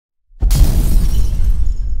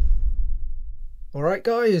Alright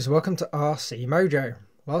guys, welcome to RC Mojo.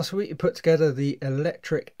 Last week we put together the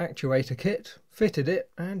electric actuator kit, fitted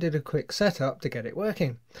it and did a quick setup to get it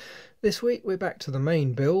working. This week we're back to the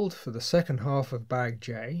main build for the second half of bag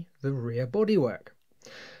J, the rear bodywork.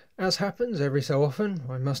 As happens every so often,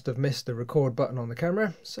 I must have missed the record button on the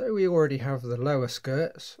camera, so we already have the lower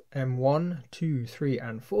skirts M1, 2, 3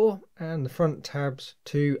 and 4 and the front tabs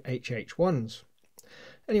 2 HH1s.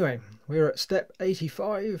 Anyway, we're at step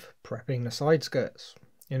 85, prepping the side skirts.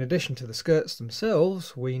 In addition to the skirts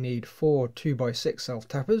themselves, we need 4 2x6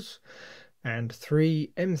 self-tappers and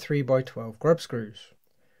 3 M3x12 grub screws.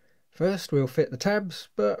 First we'll fit the tabs,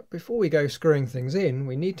 but before we go screwing things in,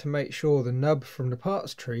 we need to make sure the nub from the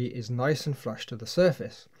parts tree is nice and flush to the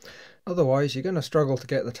surface. Otherwise you're going to struggle to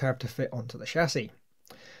get the tab to fit onto the chassis.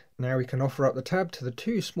 Now we can offer up the tab to the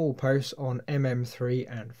two small posts on MM3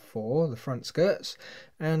 and 4, the front skirts,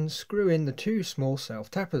 and screw in the two small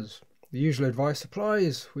self-tappers. The usual advice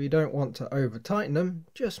applies, we don't want to over tighten them,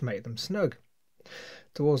 just make them snug.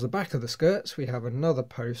 Towards the back of the skirts we have another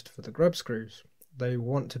post for the grub screws. They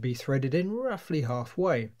want to be threaded in roughly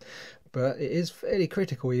halfway, but it is fairly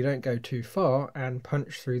critical you don't go too far and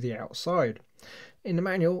punch through the outside. In the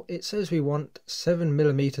manual it says we want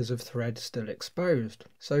 7mm of thread still exposed,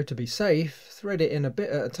 so to be safe, thread it in a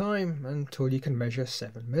bit at a time until you can measure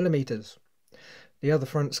 7mm. The other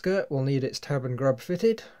front skirt will need its tab and grub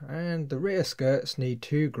fitted, and the rear skirts need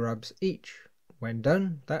 2 grubs each. When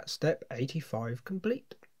done, that's step 85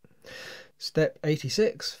 complete. Step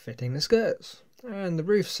 86, fitting the skirts, and the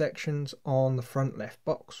roof sections on the front left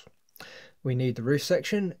box. We need the roof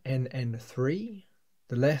section NN3,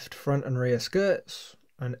 the left front and rear skirts,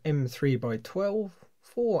 an M3x12,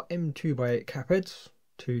 4 M2x8 cap heads,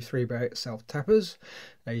 2 3x8 self-tappers,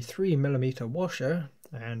 a 3mm washer,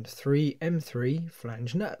 and 3 M3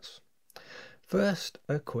 flange nuts. First,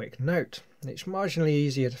 a quick note. It's marginally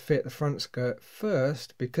easier to fit the front skirt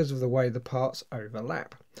first because of the way the parts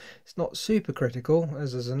overlap. It's not super critical,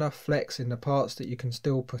 as there's enough flex in the parts that you can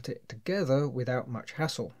still put it together without much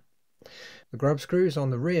hassle. The grub screws on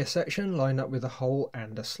the rear section line up with a hole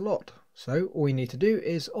and a slot, so all we need to do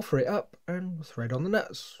is offer it up and thread on the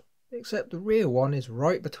nuts. Except the rear one is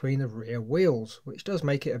right between the rear wheels, which does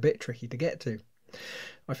make it a bit tricky to get to.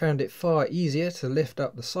 I found it far easier to lift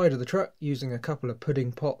up the side of the truck using a couple of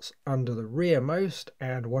pudding pots under the rearmost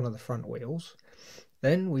and one of the front wheels.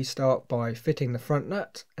 Then we start by fitting the front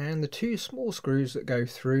nut and the 2 small screws that go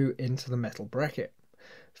through into the metal bracket.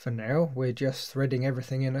 For now we're just threading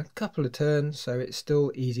everything in a couple of turns so it's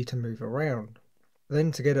still easy to move around.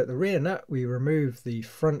 Then to get at the rear nut we remove the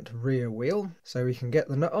front rear wheel so we can get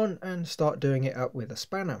the nut on and start doing it up with a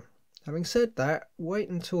spanner. Having said that, wait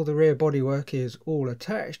until the rear bodywork is all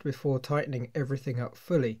attached before tightening everything up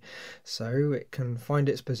fully, so it can find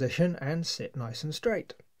its position and sit nice and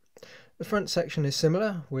straight. The front section is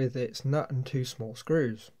similar, with its nut and 2 small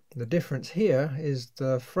screws. The difference here is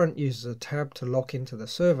the front uses a tab to lock into the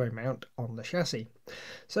servo mount on the chassis,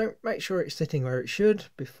 so make sure it's sitting where it should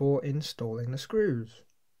before installing the screws.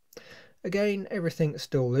 Again, everything's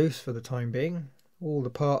still loose for the time being. All the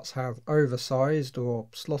parts have oversized or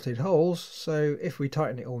slotted holes, so if we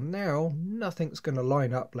tighten it all now, nothing's going to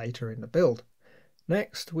line up later in the build.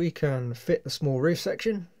 Next we can fit the small roof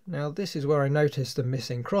section. Now this is where I noticed the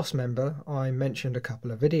missing cross member I mentioned a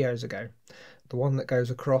couple of videos ago, the one that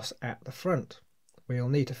goes across at the front. We'll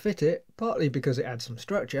need to fit it, partly because it adds some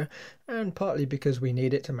structure, and partly because we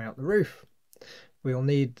need it to mount the roof. We'll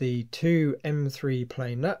need the 2 M3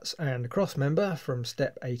 plain nuts and cross member from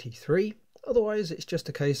step 83. Otherwise it's just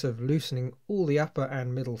a case of loosening all the upper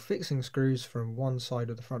and middle fixing screws from one side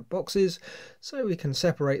of the front boxes so we can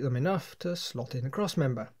separate them enough to slot in a cross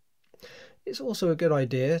member. It's also a good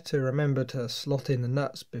idea to remember to slot in the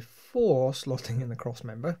nuts before slotting in the cross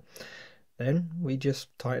member. Then we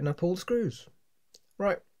just tighten up all the screws.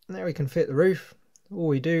 Right, now we can fit the roof. All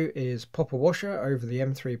we do is pop a washer over the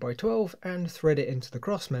M3x12 and thread it into the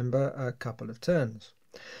cross member a couple of turns.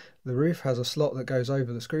 The roof has a slot that goes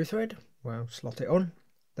over the screw thread. Well, slot it on.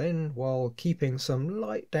 Then, while keeping some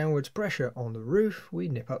light downwards pressure on the roof, we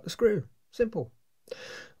nip up the screw. Simple.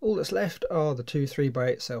 All that's left are the 2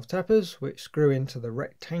 3x8 self-tappers, which screw into the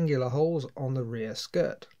rectangular holes on the rear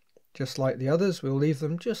skirt. Just like the others, we'll leave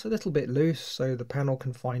them just a little bit loose so the panel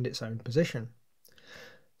can find its own position.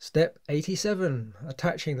 Step 87,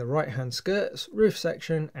 attaching the right hand skirts, roof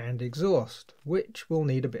section and exhaust, which will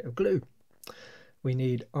need a bit of glue. We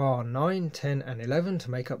need R9, 10 and 11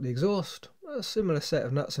 to make up the exhaust, a similar set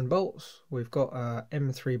of nuts and bolts. We've got a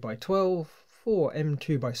M3x12, 4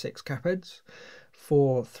 M2x6 cap heads,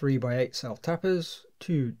 4 3x8 self-tappers,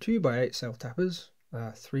 2 2x8 self-tappers,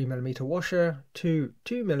 a 3mm washer, two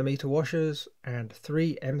 2mm washers, and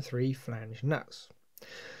 3 M3 flange nuts.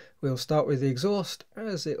 We'll start with the exhaust,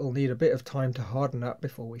 as it'll need a bit of time to harden up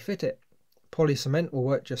before we fit it. Poly cement will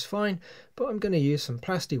work just fine, but I'm going to use some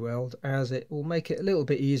Plasti-Weld as it will make it a little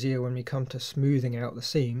bit easier when we come to smoothing out the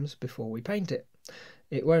seams before we paint it.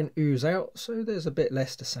 It won't ooze out, so there's a bit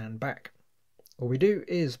less to sand back. All we do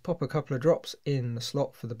is pop a couple of drops in the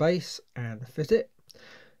slot for the base and fit it.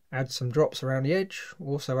 Add some drops around the edge,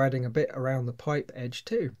 also adding a bit around the pipe edge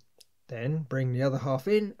too. Then bring the other half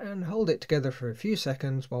in and hold it together for a few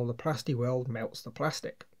seconds while the Plasti-Weld melts the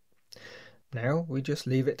plastic. Now we just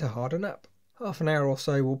leave it to harden up. Half an hour or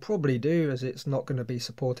so will probably do, as it's not going to be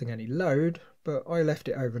supporting any load, but I left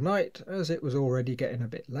it overnight as it was already getting a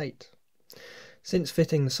bit late. Since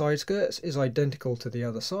fitting the side skirts is identical to the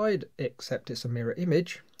other side, except it's a mirror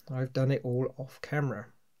image, I've done it all off camera.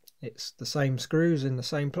 It's the same screws in the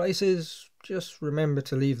same places, just remember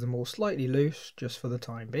to leave them all slightly loose just for the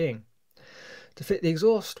time being. To fit the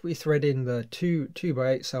exhaust, we thread in the two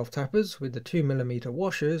 2x8 self-tappers with the 2mm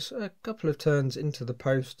washers a couple of turns into the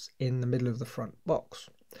posts in the middle of the front box.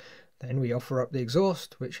 Then we offer up the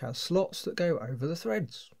exhaust, which has slots that go over the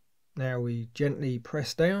threads. Now we gently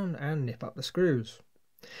press down and nip up the screws.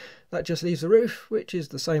 That just leaves the roof, which is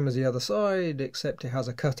the same as the other side, except it has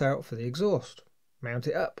a cutout for the exhaust. Mount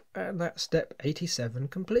it up, and that's step 87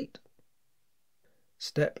 complete.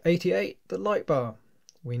 Step 88, the light bar.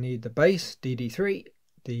 We need the base DD3,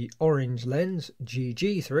 the orange lens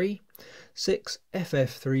GG3, 6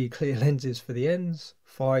 FF3 clear lenses for the ends,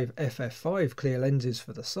 5 FF5 clear lenses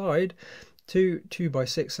for the side, 2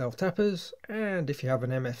 2x6 self-tappers, and if you have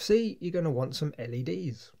an MFC, you're going to want some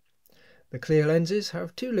LEDs. The clear lenses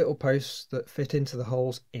have two little posts that fit into the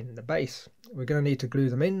holes in the base. We're going to need to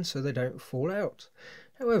glue them in so they don't fall out.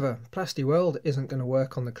 However, Plasti-Weld isn't going to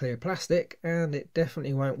work on the clear plastic, and it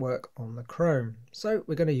definitely won't work on the chrome, so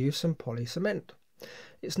we're going to use some poly cement.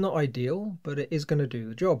 It's not ideal, but it is going to do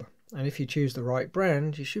the job, and if you choose the right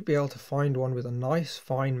brand, you should be able to find one with a nice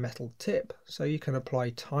fine metal tip, so you can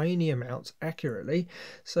apply tiny amounts accurately,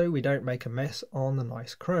 so we don't make a mess on the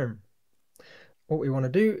nice chrome. What we want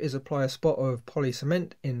to do is apply a spot of poly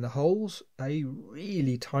cement in the holes, a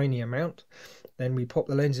really tiny amount. Then we pop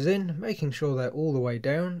the lenses in, making sure they're all the way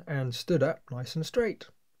down and stood up nice and straight.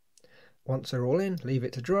 Once they're all in, leave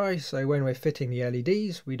it to dry, so when we're fitting the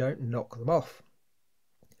LEDs, we don't knock them off.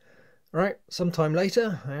 Right, sometime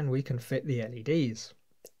later, and we can fit the LEDs.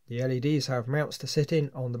 The LEDs have mounts to sit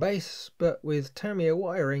in on the base, but with Tamiya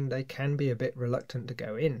wiring, they can be a bit reluctant to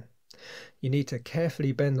go in. You need to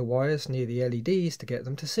carefully bend the wires near the LEDs to get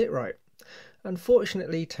them to sit right.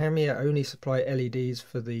 Unfortunately, Tamiya only supply LEDs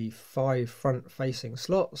for the 5 front-facing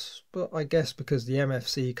slots, but I guess because the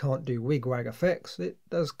MFC can't do wig-wag effects, it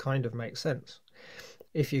does kind of make sense.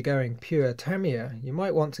 If you're going pure Tamiya, you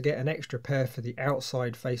might want to get an extra pair for the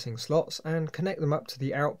outside-facing slots and connect them up to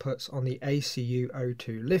the outputs on the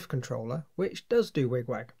ACU02 lift controller, which does do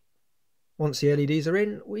wig-wag. Once the LEDs are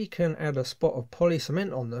in, we can add a spot of poly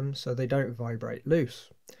cement on them so they don't vibrate loose.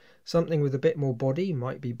 Something with a bit more body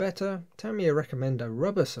might be better. Tamiya recommend a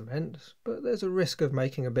rubber cement, but there's a risk of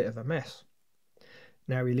making a bit of a mess.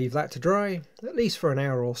 Now we leave that to dry, at least for an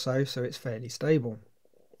hour or so it's fairly stable.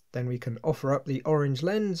 Then we can offer up the orange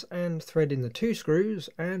lens and thread in the 2 screws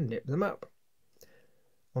and nip them up.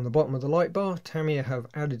 On the bottom of the light bar, Tamiya have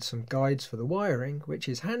added some guides for the wiring, which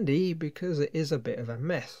is handy because it is a bit of a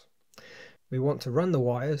mess. We want to run the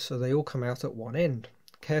wires so they all come out at one end,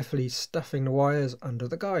 carefully stuffing the wires under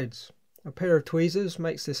the guides. A pair of tweezers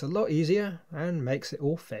makes this a lot easier and makes it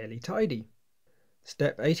all fairly tidy.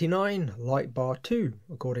 Step 89, light bar 2,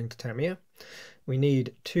 according to Tamiya. We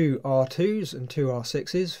need 2 R2s and 2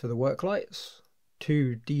 R6s for the work lights,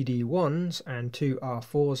 2 DD1s and 2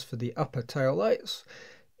 R4s for the upper tail lights,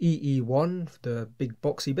 EE1 for the big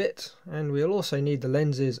boxy bit, and we'll also need the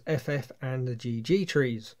lenses FF and the GG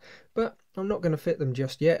trees, but I'm not going to fit them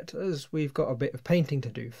just yet as we've got a bit of painting to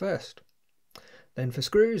do first. Then for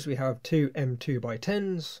screws we have 2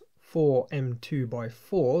 M2x10s, 4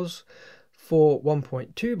 M2x4s, 4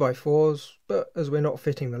 1.2x4s, but as we're not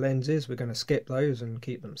fitting the lenses we're going to skip those and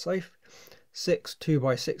keep them safe, 6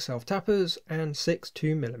 2x6 self-tappers and 6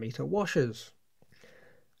 2mm washers.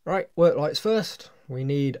 Right, work lights first. We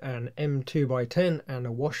need an M2x10 and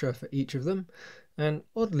a washer for each of them, and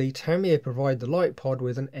oddly Tamiya provide the light pod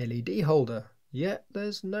with an LED holder, yet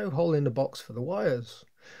there's no hole in the box for the wires.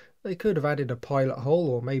 They could have added a pilot hole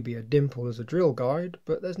or maybe a dimple as a drill guide,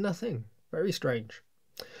 but there's nothing. Very strange.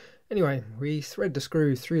 Anyway, we thread the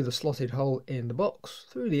screw through the slotted hole in the box,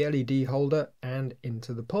 through the LED holder and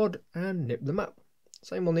into the pod and nip them up.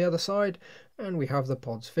 Same on the other side, and we have the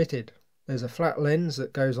pods fitted. There's a flat lens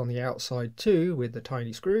that goes on the outside too with the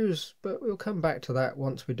tiny screws, but we'll come back to that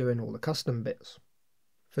once we're doing all the custom bits.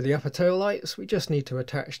 For the upper tail lights, we just need to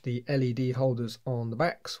attach the LED holders on the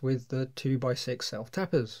backs with the 2x6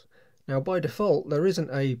 self-tappers. Now by default there isn't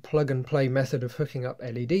a plug and play method of hooking up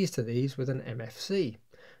LEDs to these with an MFC.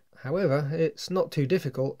 However, it's not too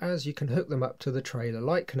difficult as you can hook them up to the trailer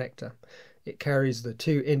light connector. It carries the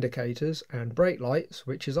 2 indicators and brake lights,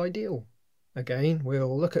 which is ideal. Again,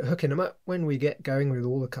 we'll look at hooking them up when we get going with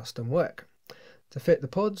all the custom work. To fit the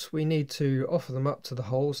pods, we need to offer them up to the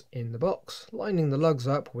holes in the box, lining the lugs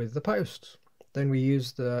up with the posts. Then we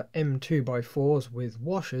use the M2x4s with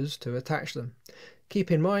washers to attach them.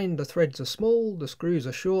 Keep in mind the threads are small, the screws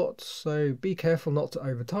are short, so be careful not to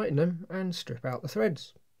over tighten them and strip out the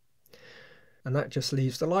threads. And that just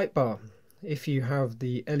leaves the light bar. If you have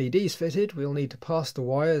the LEDs fitted, we'll need to pass the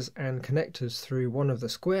wires and connectors through one of the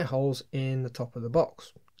square holes in the top of the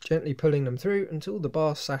box, gently pulling them through until the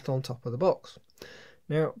bar sat on top of the box.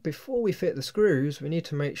 Now, before we fit the screws, we need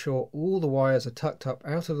to make sure all the wires are tucked up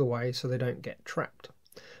out of the way so they don't get trapped.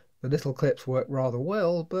 The little clips work rather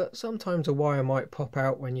well, but sometimes a wire might pop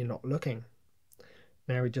out when you're not looking.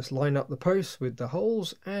 Now we just line up the posts with the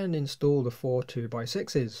holes and install the 4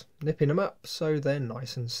 2x6s, nipping them up so they're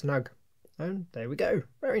nice and snug. And there we go,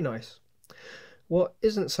 very nice. What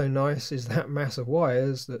isn't so nice is that mass of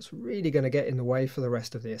wires that's really going to get in the way for the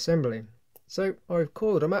rest of the assembly. So I've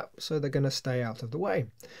coiled them up so they're going to stay out of the way.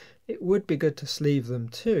 It would be good to sleeve them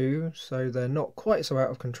too, so they're not quite so out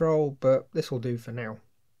of control, but this will do for now.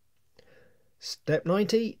 Step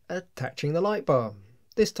 90, attaching the light bar.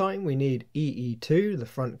 This time we need EE2, the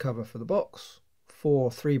front cover for the box, 4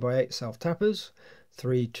 3x8 self-tappers,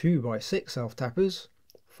 3 2x6 self-tappers,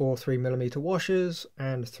 4 3mm washers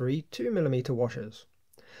and 3 2mm washers.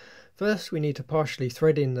 First we need to partially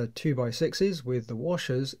thread in the 2x6s with the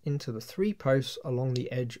washers into the 3 posts along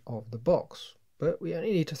the edge of the box, but we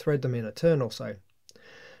only need to thread them in a turn or so.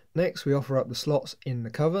 Next we offer up the slots in the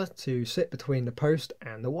cover to sit between the post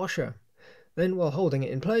and the washer. Then while holding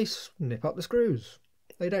it in place, nip up the screws.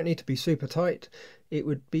 They don't need to be super tight. It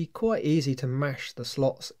would be quite easy to mash the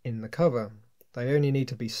slots in the cover. They only need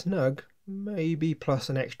to be snug, maybe plus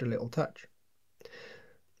an extra little touch.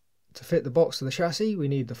 To fit the box to the chassis, we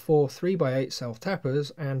need the 4 3x8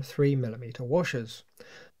 self-tappers and 3mm washers.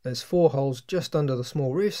 There's 4 holes just under the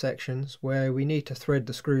small roof sections where we need to thread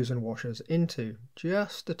the screws and washers into,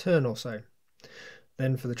 just a turn or so.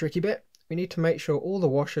 Then for the tricky bit, we need to make sure all the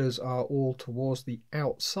washers are all towards the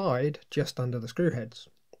outside, just under the screw heads.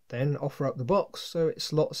 Then offer up the box so it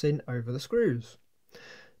slots in over the screws.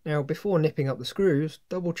 Now before nipping up the screws,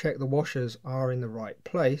 double check the washers are in the right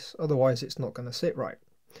place, otherwise it's not going to sit right.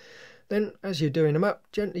 Then as you're doing them up,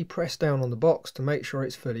 gently press down on the box to make sure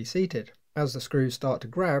it's fully seated. As the screws start to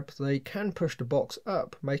grab, they can push the box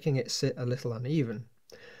up, making it sit a little uneven.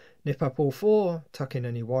 Nip up all 4, tuck in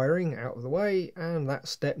any wiring out of the way, and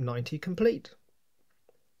that's step 90 complete.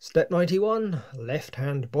 Step 91, left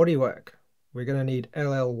hand bodywork. We're going to need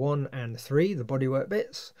LL1 and 3, the bodywork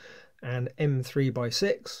bits, and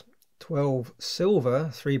M3x6, 12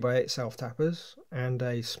 silver 3x8 self-tappers, and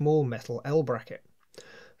a small metal L bracket.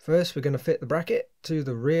 First we're going to fit the bracket to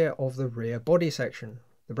the rear of the rear body section.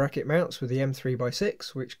 The bracket mounts with the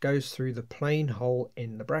M3x6, which goes through the plain hole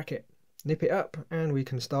in the bracket. Nip it up and we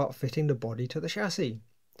can start fitting the body to the chassis.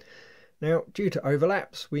 Now, due to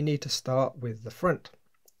overlaps, we need to start with the front.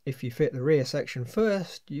 If you fit the rear section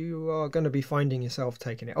first, you are going to be finding yourself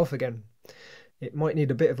taking it off again. It might need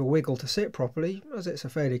a bit of a wiggle to sit properly, as it's a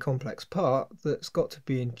fairly complex part that's got to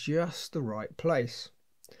be in just the right place.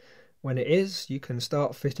 When it is, you can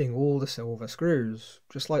start fitting all the silver screws.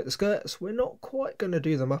 Just like the skirts, we're not quite going to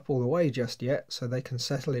do them up all the way just yet, so they can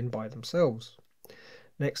settle in by themselves.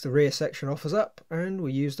 Next, the rear section offers up and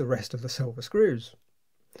we use the rest of the silver screws.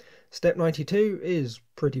 Step 92 is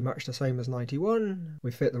pretty much the same as 91.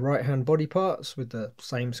 We fit the right hand body parts with the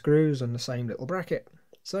same screws and the same little bracket.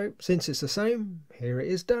 So since it's the same, here it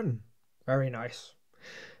is done. Very nice.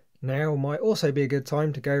 Now might also be a good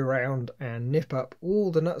time to go round and nip up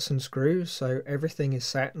all the nuts and screws so everything is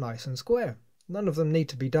sat nice and square. None of them need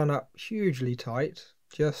to be done up hugely tight,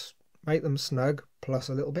 just make them snug plus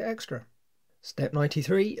a little bit extra. Step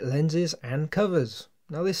 93, lenses and covers.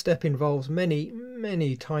 Now this step involves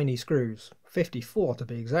many tiny screws, 54 to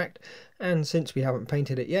be exact, and since we haven't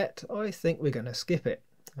painted it yet, I think we're going to skip it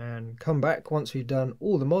and come back once we've done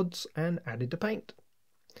all the mods and added the paint.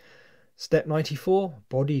 Step 94,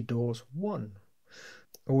 body doors 1.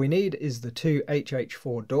 All we need is the 2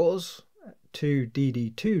 HH4 doors, 2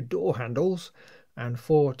 DD2 door handles, and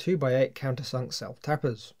 4 2x8 countersunk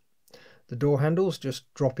self-tappers. The door handles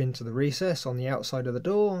just drop into the recess on the outside of the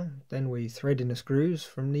door, then we thread in the screws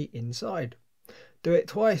from the inside. Do it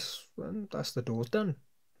twice and that's the doors done.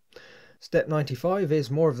 Step 95 is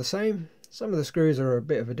more of the same. Some of the screws are a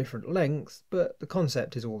bit of a different length, but the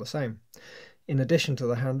concept is all the same. In addition to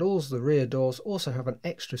the handles, the rear doors also have an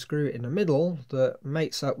extra screw in the middle that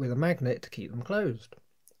mates up with a magnet to keep them closed.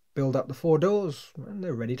 Build up the 4 doors and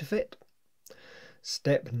they're ready to fit.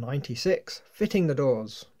 Step 96, fitting the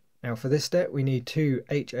doors. Now for this step we need 2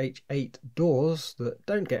 HH8 doors that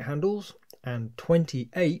don't get handles and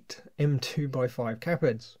 28 M2x5 cap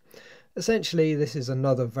heads. Essentially this is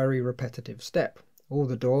another very repetitive step. All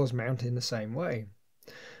the doors mount in the same way.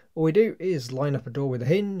 All we do is line up a door with a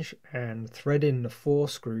hinge and thread in the 4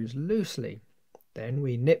 screws loosely. Then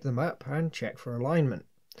we nip them up and check for alignment.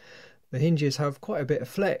 The hinges have quite a bit of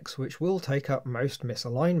flex which will take up most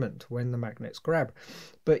misalignment when the magnets grab,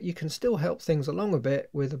 but you can still help things along a bit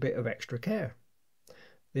with a bit of extra care.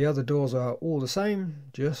 The other doors are all the same,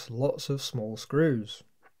 just lots of small screws.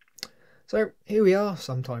 So here we are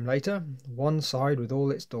sometime later, one side with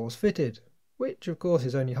all its doors fitted, which of course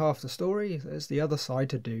is only half the story, there's the other side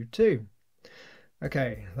to do too.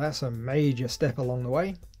 Okay, that's a major step along the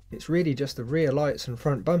way. It's really just the rear lights and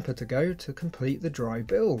front bumper to go to complete the dry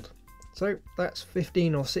build. So that's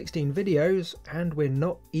 15 or 16 videos and we're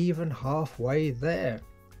not even halfway there.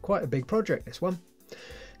 Quite a big project this one.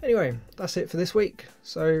 Anyway, that's it for this week.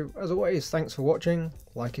 So as always, thanks for watching.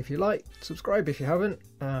 Like if you like, subscribe if you haven't,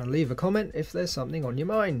 and leave a comment if there's something on your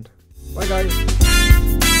mind. Bye guys.